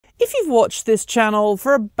If you've watched this channel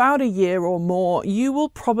for about a year or more, you will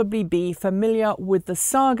probably be familiar with the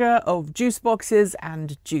saga of juice boxes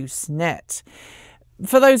and JuiceNet.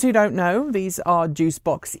 For those who don't know, these are juice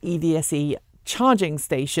box EVSE charging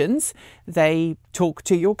stations. They talk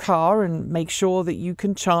to your car and make sure that you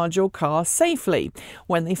can charge your car safely.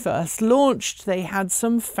 When they first launched, they had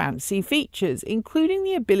some fancy features, including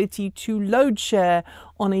the ability to load share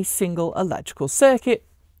on a single electrical circuit,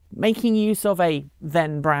 making use of a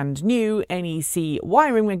then brand new NEC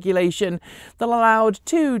wiring regulation that allowed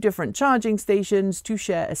two different charging stations to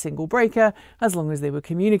share a single breaker as long as they were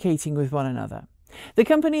communicating with one another. The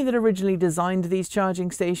company that originally designed these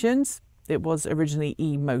charging stations, it was originally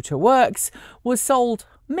eMotorworks, was sold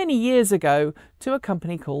many years ago to a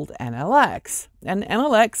company called NLX. And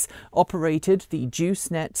NLX operated the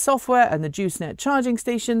JuiceNet software and the JuiceNet charging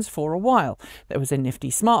stations for a while. There was a nifty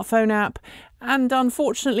smartphone app, and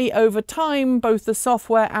unfortunately over time both the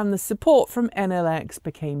software and the support from NLX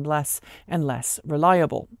became less and less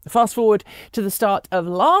reliable. Fast forward to the start of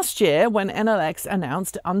last year when NLX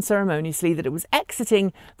announced unceremoniously that it was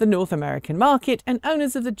exiting the North American market, and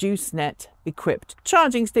owners of the JuiceNet equipped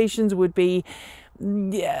charging stations would be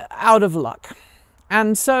out of luck.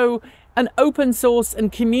 And so an open source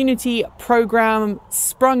and community program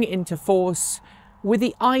sprung into force with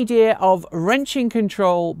the idea of wrenching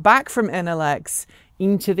control back from NLX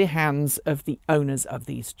into the hands of the owners of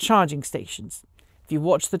these charging stations. If you've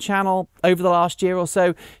watched the channel over the last year or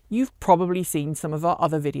so, you've probably seen some of our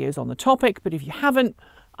other videos on the topic, but if you haven't,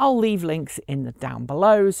 I'll leave links in the down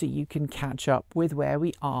below so you can catch up with where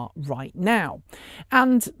we are right now.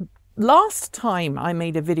 And last time I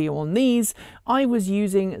made a video on these, I was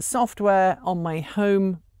using software on my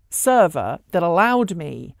home server that allowed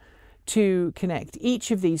me to connect each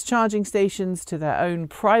of these charging stations to their own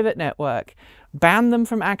private network, ban them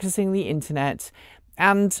from accessing the internet,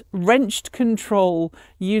 and wrenched control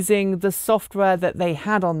using the software that they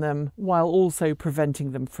had on them while also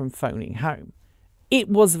preventing them from phoning home. It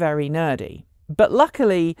was very nerdy, but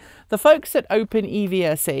luckily the folks at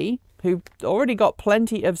EVSE, who already got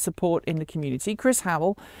plenty of support in the community, Chris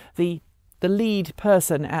Howell, the lead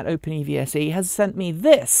person at EVSE, has sent me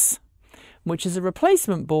this, which is a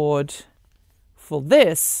replacement board for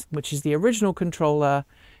this, which is the original controller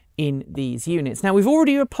in these units. Now we've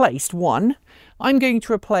already replaced one. I'm going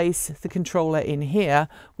to replace the controller in here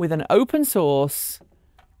with an open source,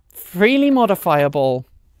 freely modifiable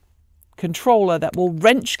controller that will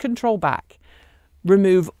wrench control back,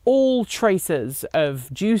 remove all traces of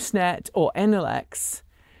JuiceNet or NLX,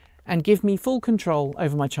 and give me full control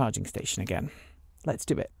over my charging station again. Let's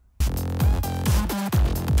do it.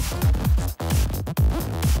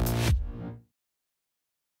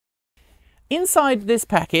 Inside this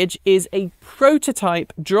package is a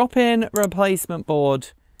prototype drop-in replacement board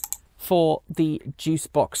for the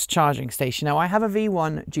JuiceBox charging station. Now I have a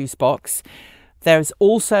V1 JuiceBox. There's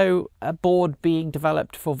also a board being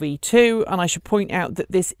developed for V2, and I should point out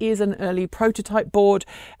that this is an early prototype board,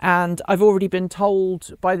 and I've already been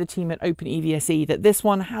told by the team at EVSE that this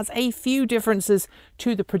one has a few differences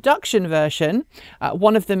to the production version.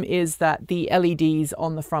 One of them is that the LEDs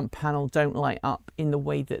on the front panel don't light up in the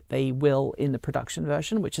way that they will in the production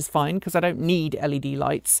version, which is fine because I don't need LED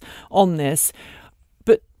lights on this.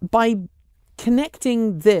 But by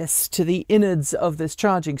connecting this to the innards of this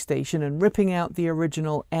charging station and ripping out the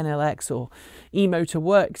original NLX or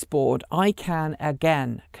eMotorworks board, I can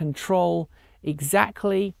again control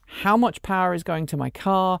exactly how much power is going to my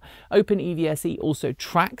car. EVSE also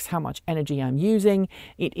tracks how much energy I'm using.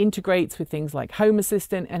 It integrates with things like Home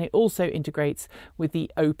Assistant, and it also integrates with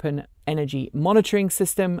the Open Energy Monitoring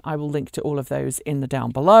System. I will link to all of those in the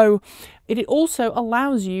down below. It also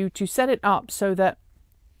allows you to set it up so that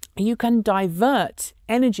you can divert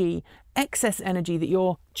energy, excess energy that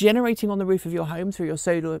you're generating on the roof of your home through your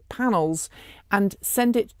solar panels, and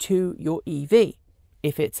send it to your EV.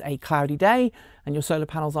 If it's a cloudy day and your solar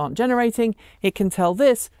panels aren't generating, it can tell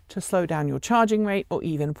this to slow down your charging rate or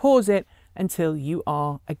even pause it until you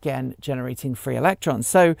are again generating free electrons.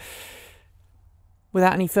 So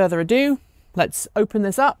without any further ado, let's open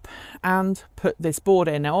this up and put this board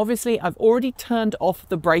in. Now obviously I've already turned off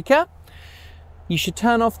the breaker. You should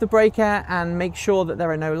turn off the breaker and make sure that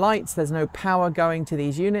there are no lights, there's no power going to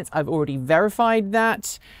these units. I've already verified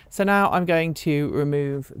that. So now I'm going to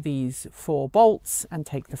remove these 4 bolts and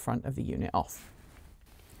take the front of the unit off.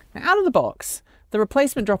 Now out of the box, the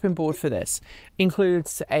replacement drop-in board for this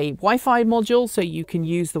includes a Wi-Fi module, so you can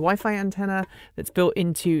use the Wi-Fi antenna that's built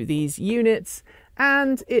into these units,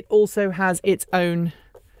 and it also has its own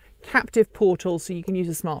captive portal, so you can use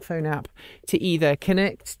a smartphone app to either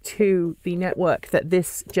connect to the network that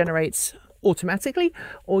this generates automatically,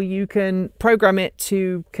 or you can program it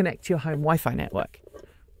to connect to your home Wi-Fi network.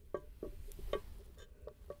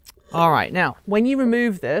 All right, now when you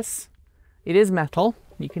remove this, it is metal,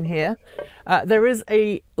 you can hear. There is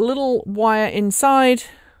a little wire inside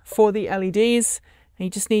for the LEDs, and you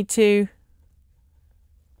just need to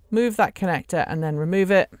move that connector and then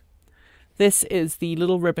remove it. This is the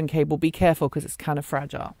little ribbon cable. Be careful because it's kind of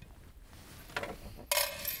fragile.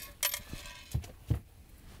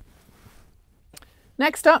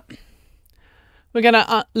 Next up, we're going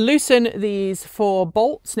to loosen these 4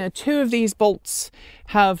 bolts. Now, 2 of these bolts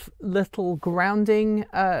have little grounding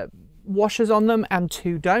washers on them and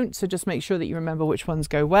 2 don't. So just make sure that you remember which ones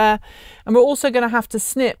go where. And we're also going to have to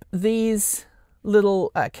snip these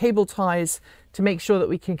little cable ties to make sure that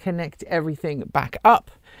we can connect everything back up.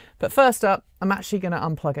 But first up, I'm actually going to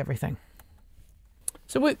unplug everything.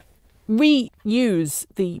 So we use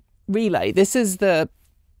the relay. This is the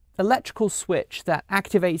electrical switch that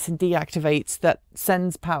activates and deactivates, that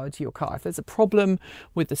sends power to your car. If there's a problem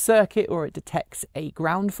with the circuit or it detects a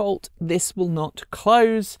ground fault, this will not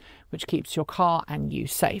close, which keeps your car and you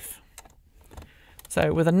safe.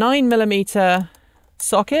 So with a 9mm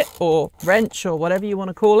socket or wrench or whatever you want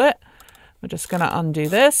to call it, we're just going to undo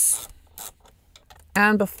this.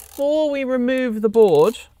 And before we remove the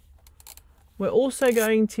board, we're also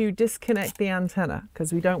going to disconnect the antenna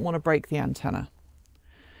because we don't want to break the antenna.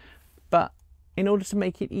 But in order to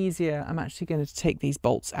make it easier, I'm actually going to take these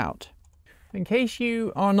bolts out. In case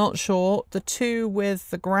you are not sure, the 2 with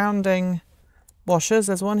the grounding washers,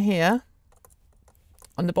 there's one here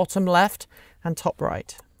on the bottom left and top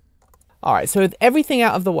right. All right, so with everything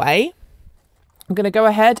out of the way, I'm going to go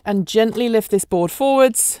ahead and gently lift this board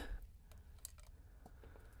forwards.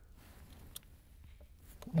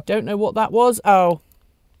 I don't know what that was. Oh,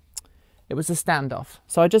 it was a standoff.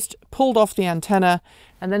 So I just pulled off the antenna,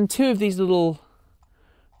 and then 2 of these little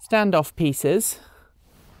standoff pieces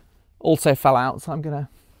also fell out. So I'm going to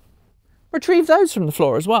retrieve those from the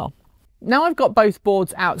floor as well. Now I've got both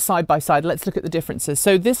boards out side by side. Let's look at the differences.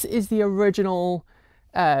 So this is the original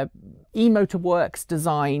eMotorworks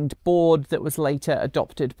designed board that was later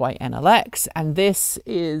adopted by NLX, and this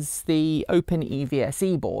is the Open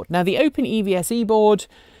EVSE board. Now the Open EVSE board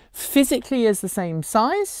physically is the same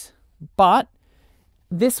size, but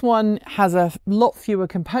this one has a lot fewer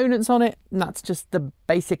components on it, and that's just the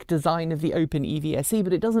basic design of the Open EVSE,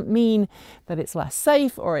 but it doesn't mean that it's less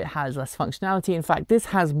safe or it has less functionality. In fact, this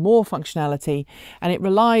has more functionality, and it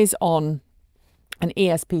relies on an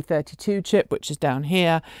ESP32 chip, which is down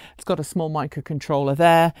here. It's got a small microcontroller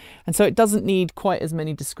there, and so it doesn't need quite as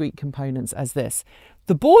many discrete components as this.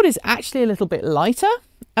 The board is actually a little bit lighter.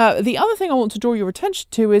 The other thing I want to draw your attention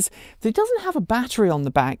to is that it doesn't have a battery on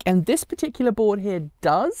the back, and this particular board here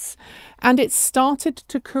does, and it's started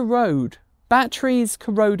to corrode. Batteries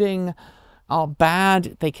corroding are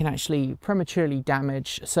bad. They can actually prematurely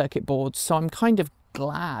damage circuit boards, so I'm kind of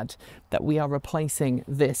glad that we are replacing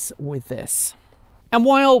this with this. And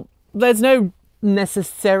while there's no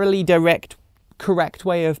necessarily correct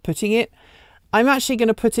way of putting it, I'm actually going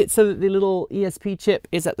to put it so that the little ESP chip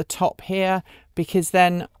is at the top here, because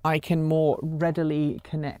then I can more readily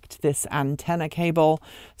connect this antenna cable.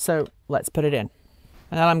 So let's put it in.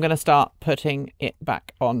 And then I'm going to start putting it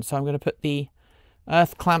back on. So I'm going to put the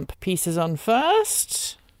earth clamp pieces on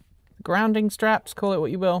first. Grounding straps, call it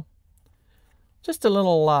what you will. Just a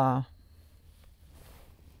little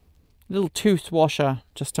tooth washer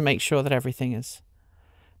just to make sure that everything is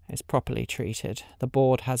properly treated. The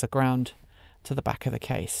board has a ground to the back of the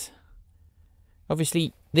case.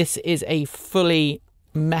 Obviously, this is a fully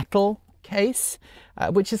metal case,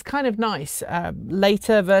 which is kind of nice.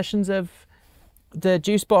 Later versions of the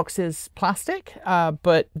juice box is plastic,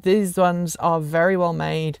 but these ones are very well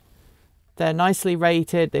made. They're nicely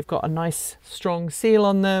rated. They've got a nice strong seal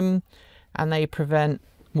on them, and they prevent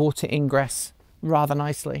water ingress rather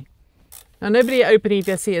nicely. Now, nobody at Open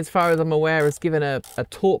EVSE, as far as I'm aware, has given a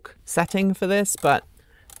torque setting for this, but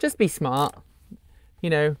just be smart. You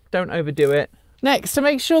know, don't overdo it. Next, to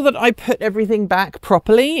make sure that I put everything back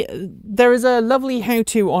properly, there is a lovely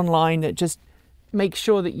how-to online that just makes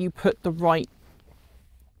sure that you put the right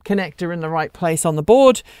connector in the right place on the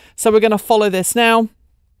board. So we're going to follow this now,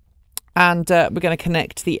 and we're going to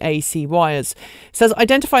connect the AC wires. It says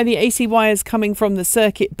identify the AC wires coming from the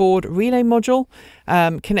circuit board relay module.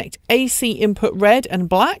 Connect AC input red and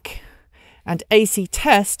black, and AC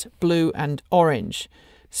test blue and orange.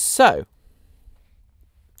 So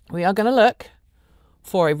we are going to look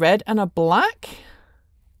for a red and a black.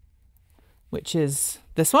 which is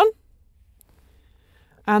this one.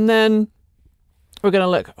 And then we're going to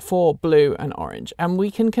look for blue and orange, and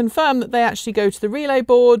we can confirm that they actually go to the relay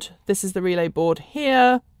board. This is the relay board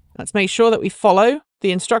here. Let's make sure that we follow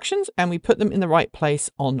the instructions and we put them in the right place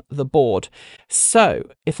on the board. So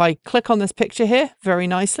if I click on this picture here very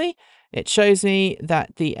nicely, it shows me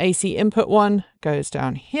that the AC input one goes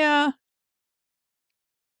down here.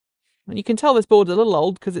 And you can tell this board is a little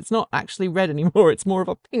old because it's not actually red anymore. It's more of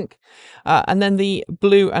a pink. And then the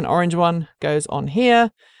blue and orange one goes on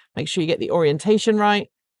here. Make sure you get the orientation right.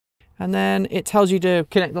 And then it tells you to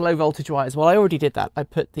connect the low voltage wires. Well, I already did that. I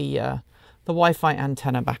put the Wi-Fi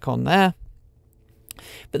antenna back on there.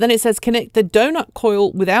 But then it says connect the donut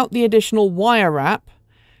coil without the additional wire wrap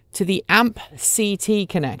to the amp CT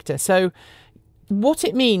connector. So what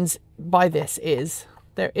it means by this is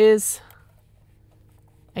there is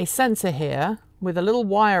a sensor here with a little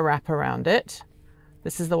wire wrap around it.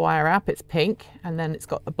 This is the wire wrap, it's pink, and then it's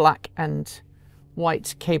got the black and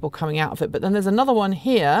white cable coming out of it. But then there's another one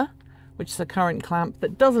here, which is a current clamp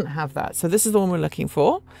that doesn't have that. So this is the one we're looking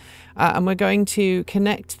for. And we're going to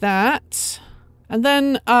connect that. And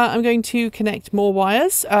then I'm going to connect more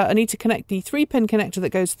wires. I need to connect the 3-pin connector that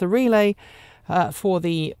goes to the relay for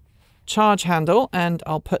the charge handle, and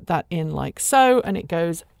I'll put that in like so, and it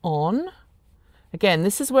goes on. Again,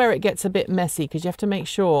 this is where it gets a bit messy because you have to make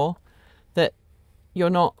sure that you're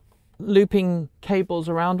not looping cables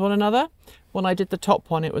around one another. When I did the top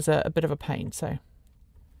one, it was a bit of a pain. So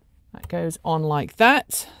that goes on like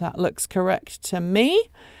that. That looks correct to me.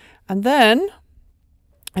 And then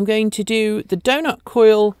I'm going to do the donut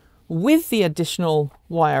coil with the additional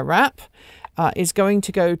wire wrap is going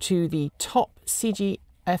to go to the top CGFI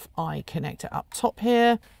connector up top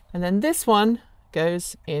here. And then this one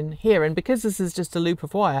goes in here. And because this is just a loop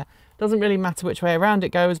of wire, it doesn't really matter which way around it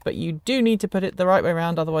goes, but you do need to put it the right way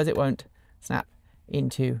around, otherwise it won't snap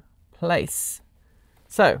into place.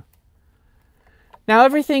 So now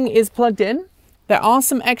everything is plugged in. There are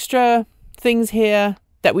some extra things here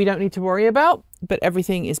that we don't need to worry about, but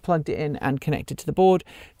everything is plugged in and connected to the board.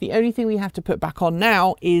 The only thing we have to put back on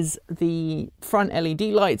now is the front LED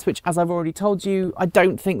lights, which, as I've already told you, I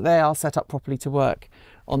don't think they are set up properly to work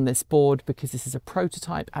on this board because this is a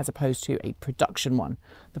prototype as opposed to a production one.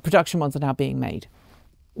 The production ones are now being made.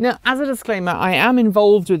 Now, as a disclaimer, I am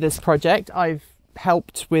involved with this project. I've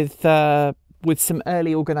helped with some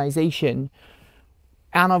early organization,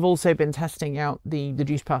 and I've also been testing out the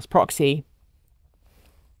Juice Pass proxy.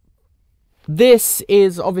 This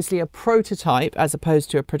is obviously a prototype as opposed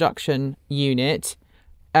to a production unit,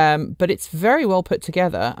 but it's very well put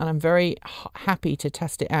together, and I'm very happy to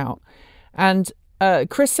test it out. And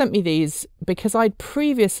Chris sent me these because I'd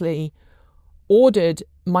previously ordered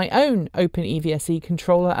my own Open EVSE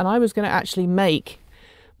controller, and I was going to actually make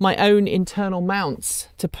my own internal mounts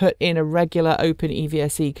to put in a regular Open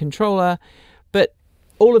EVSE controller, but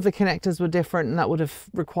all of the connectors were different, and that would have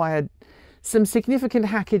required some significant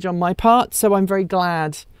hackage on my part. So I'm very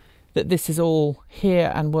glad that this is all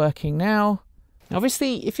here and working now.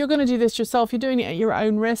 Obviously, if you're going to do this yourself, you're doing it at your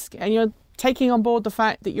own risk, and you're taking on board the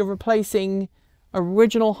fact that you're replacing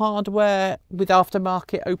original hardware with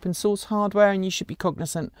aftermarket open source hardware, and you should be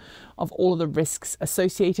cognizant of all of the risks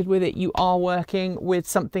associated with it. You are working with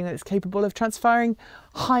something that's capable of transferring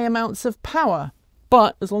high amounts of power,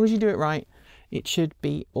 but as long as you do it right, it should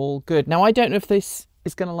be all good. Now, I don't know if this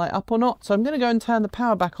is going to light up or not, so I'm going to go and turn the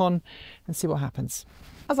power back on and see what happens.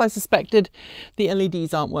 As I suspected, the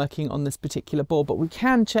LEDs aren't working on this particular board, but we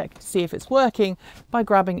can check to see if it's working by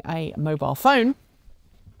grabbing a mobile phone.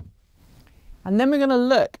 And then we're going to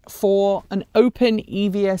look for an Open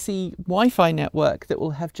EVSE Wi-Fi network that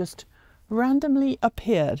will have just randomly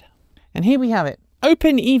appeared. And here we have it,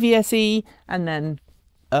 Open EVSE, and then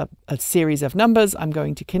a series of numbers. I'm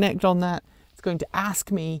going to connect on that. It's going to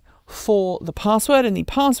ask me for the password, and the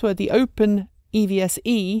password, the Open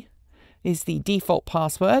EVSE, is the default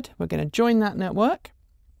password. We're going to join that network,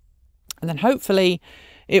 and then hopefully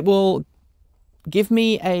it will give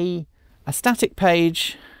me a static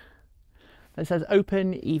page that says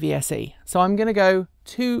Open EVSE. So I'm going to go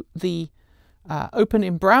to the Open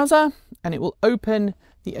in browser, and it will open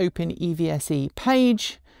the Open EVSE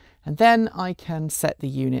page, and then I can set the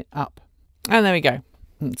unit up. And there we go.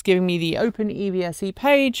 It's giving me the Open EVSE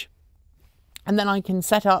page, and then I can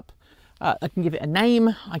set up, I can give it a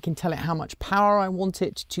name, I can tell it how much power I want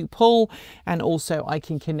it to pull, and also I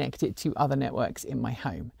can connect it to other networks in my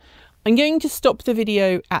home. I'm going to stop the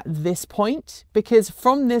video at this point, because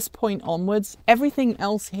from this point onwards, everything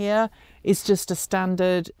else here is just a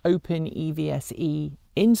standard Open EVSE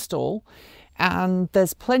install. and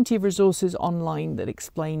there's plenty of resources online that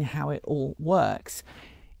explain how it all works.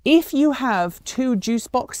 If you have two juice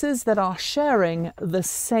boxes that are sharing the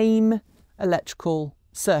same electrical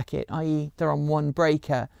circuit, i.e. they're on one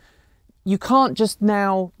breaker, you can't just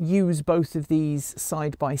now use both of these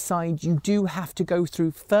side by side. You do have to go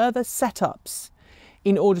through further setups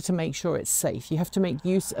in order to make sure it's safe. You have to make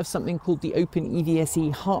use of something called the Open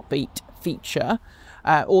EVSE heartbeat feature,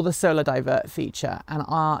 or the solar divert feature. And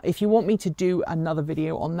if you want me to do another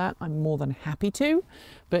video on that, I'm more than happy to.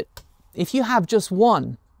 But if you have just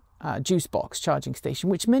one juice box charging station,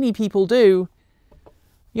 which many people do,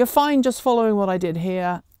 you're fine just following what I did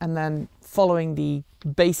here and then following the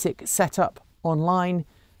basic setup online.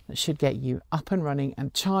 That should get you up and running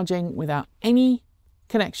and charging without any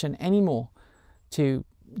connection anymore to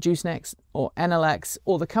JuiceNext or NLX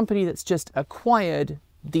or the company that's just acquired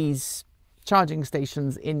these charging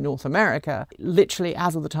stations in North America. Literally,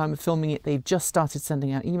 as of the time of filming it, they've just started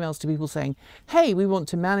sending out emails to people saying, hey, we want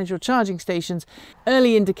to manage your charging stations.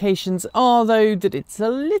 Early indications are, though, that it's a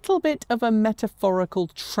little bit of a metaphorical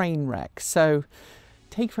train wreck. So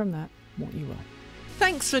take from that what you will.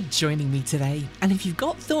 Thanks for joining me today, and if you've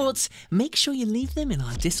got thoughts, make sure you leave them in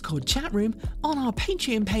our Discord chat room, on our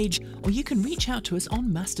Patreon page, or you can reach out to us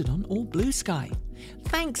on Mastodon or Blue Sky.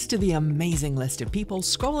 Thanks to the amazing list of people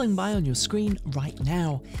scrolling by on your screen right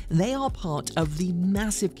now. They are part of the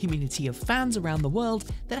massive community of fans around the world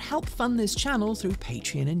that help fund this channel through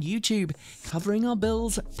Patreon and YouTube, covering our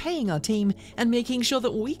bills, paying our team, and making sure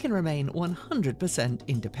that we can remain 100%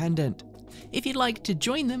 independent. If you'd like to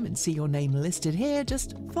join them and see your name listed here,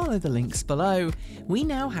 just follow the links below. We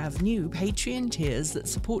now have new Patreon tiers that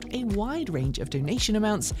support a wide range of donation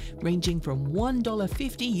amounts, ranging from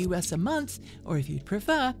 $1.50 US a month, or if you'd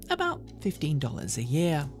prefer, about $15 a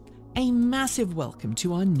year. A massive welcome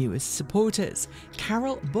to our newest supporters: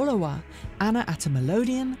 Carol Bulawa, Anna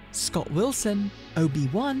Atamelodian, Scott Wilson,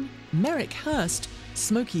 Obi-Wan, Merrick Hurst,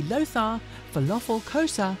 Smokey Lothar, Falafel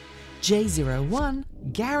Kosa, J01,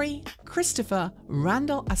 Gary, Christopher,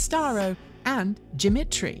 Randall Astaro, and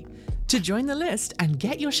Dimitri. To join the list and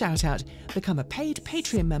get your shout out, become a paid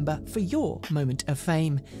Patreon member for your moment of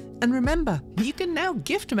fame. And remember, you can now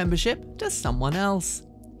gift a membership to someone else.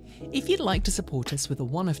 If you'd like to support us with a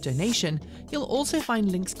one-off donation, you'll also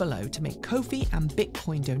find links below to make Ko-fi and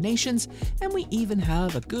Bitcoin donations, and we even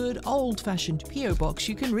have a good old-fashioned PO box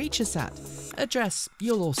you can reach us at. Address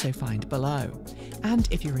you'll also find below. And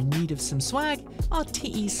if you're in need of some swag, our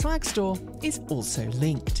TE swag store is also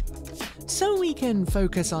linked. So we can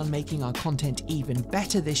focus on making our content even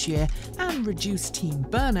better this year and reduce team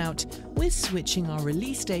burnout, we're switching our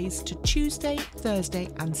release days to Tuesday, Thursday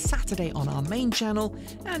and Saturday on our main channel,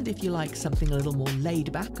 and if you like something a little more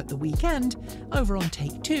laid back at the weekend, over on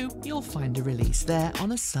Take 2 you'll find a release there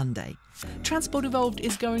on a Sunday. Transport Evolved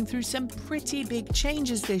is going through some pretty big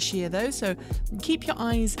changes this year though, so keep your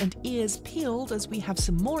eyes and ears peeled as we have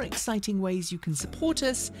some more exciting ways you can support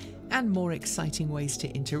us and more exciting ways to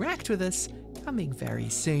interact with us coming very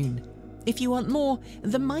soon. If you want more,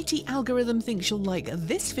 the mighty algorithm thinks you'll like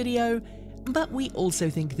this video, but we also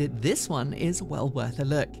think that this one is well worth a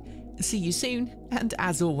look. See you soon, and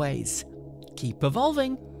as always, keep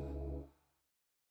evolving.